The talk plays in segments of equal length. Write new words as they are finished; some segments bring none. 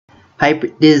Hi,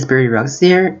 this is Birdie Rocks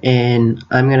here, and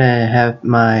I'm gonna have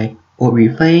my old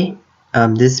replay.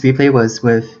 This replay was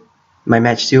with my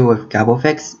match 2 with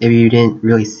TheGaboefects. If you didn't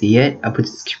really see it, I'll put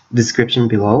the description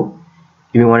below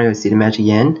if you want to see the match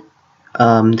again.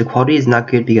 The quality is not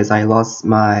good because I lost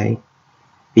my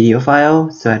video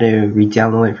file, so I had to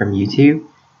re-download it from YouTube.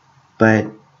 But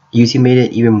YouTube made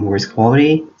it even worse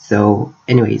quality. So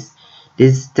anyways,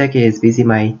 this deck is basically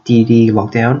my DD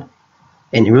lockdown.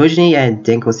 And originally I had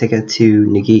TheGaboEffects to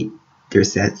negate their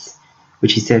sets,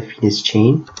 which he said Phoenix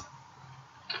Chain.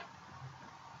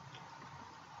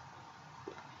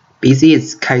 Basically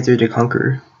it's Kaiser the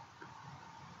Conqueror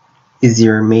is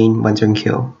your main one-turn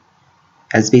kill.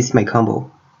 That's basically my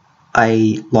combo.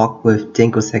 I lock with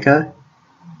TheGaboefects,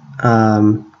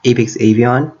 Apex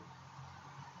Avion,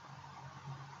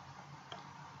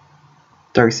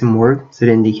 Dark Sim Morgue, so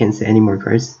then they can't set any more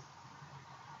cards.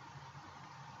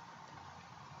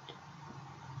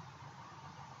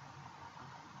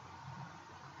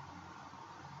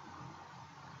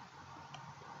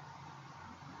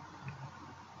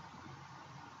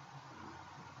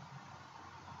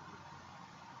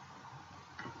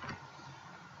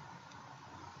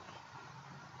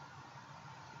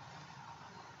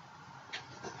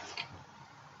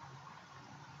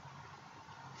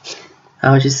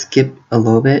 I'll just skip a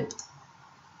little bit.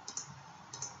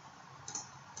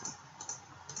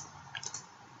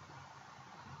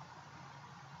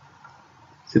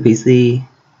 So basically,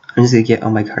 I'm just gonna get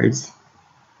all my cards.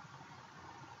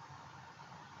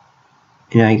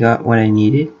 And I got what I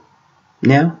needed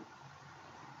now.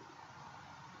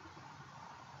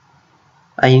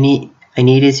 I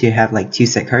needed to have like 2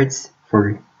 set cards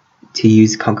to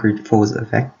use Conqueror Foes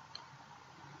effect.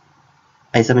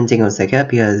 I summoned TheGaboefects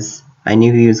because I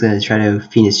knew he was gonna try to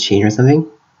Phoenix Chain or something,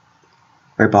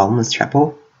 or Bottomless Trap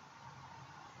Hole.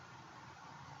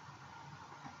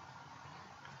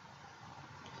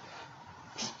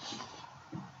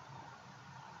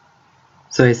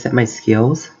 So I set my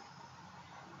skills.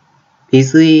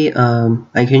 Basically,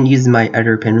 I couldn't use my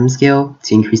other pendulum skill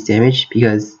to increase damage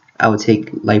because I would take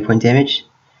life point damage.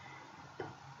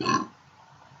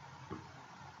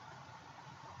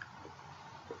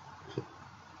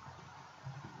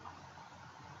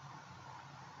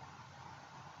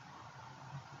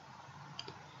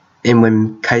 And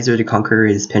when Kaiser the Conqueror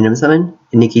is pendulum summon,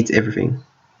 it negates everything.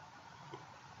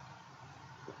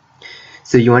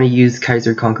 So you want to use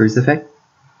Kaiser Conqueror's effect,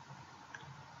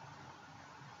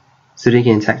 so they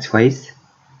can attack twice,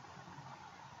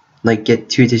 like get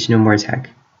 2 additional more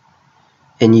attack.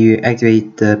 And you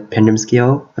activate the pendulum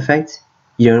skill effect.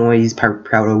 You don't want to use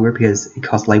Proud Ogre because it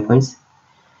costs life points.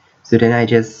 So then I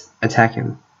just attack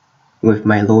him with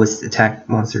my lowest attack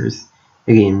monsters.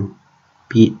 Again,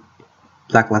 beat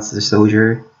Black Luster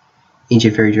Soldier,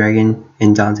 Ancient Fairy Dragon,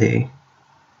 and Dante.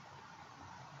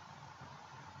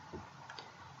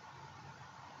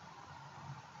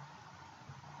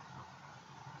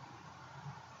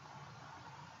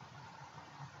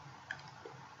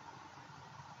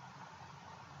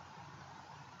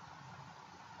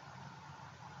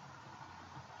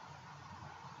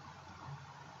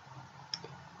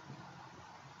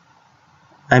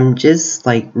 I'm just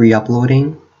like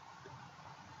re-uploading.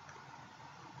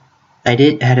 I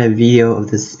did had a video of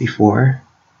this before.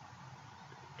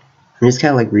 I'm just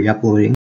kind of like re-uploading.